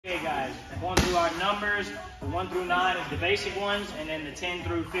Okay, guys, going through our numbers. The 1 through 9 is the basic ones, and then the 10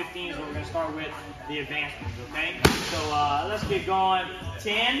 through 15 is what we're going to start with, the advanced ones, okay? So let's get going.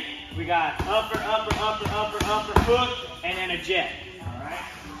 10, we got upper, hook, and then a jet, all right?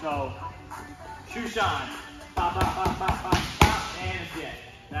 So, shoe shine, pop, and a jet.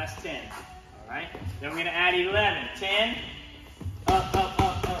 That's 10, all right? Then we're going to add 11. 10, up,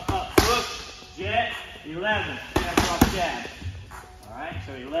 hook, jet, 11, jab, cross, jab. All right,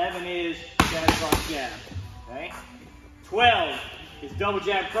 so 11 is jab, cross, jab, okay? 12 is double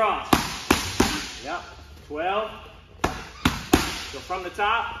jab, cross. Yep, 12. So from the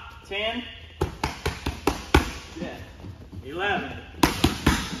top, 10, jab, 11,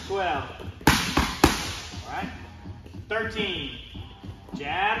 12. All right, 13,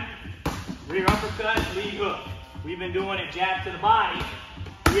 jab, rear uppercut, lead hook. We've been doing it jab to the body,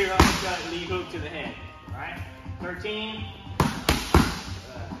 rear uppercut, lead hook to the head. All right, 13.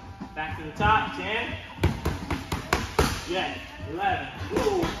 Back to the top, 10, yeah, 11,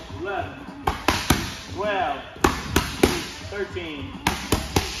 ooh, 11, 12, 13,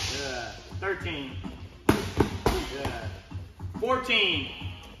 13, 14,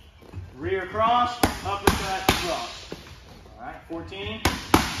 rear cross, uppercut, cross. All right, 14,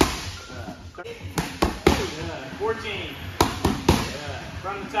 14,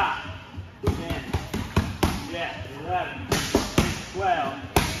 from the top, 10, yeah, 11, 12,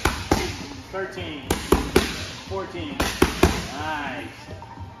 13, 14, nice.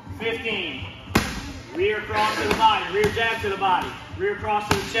 15, rear cross to the body, rear jab to the body, rear cross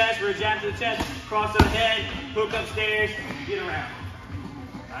to the chest, rear jab to the chest, cross to the head, hook upstairs, get around.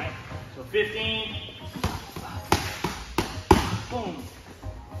 All right, so 15, boom.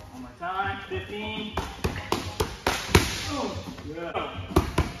 One more time, 15, boom, good.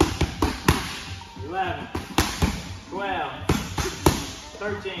 11, 12,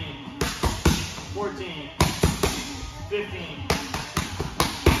 13, 14, 15.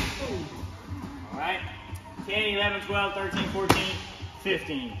 All right. 10, 11, 12, 13, 14,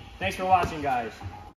 15. Thanks for watching, guys.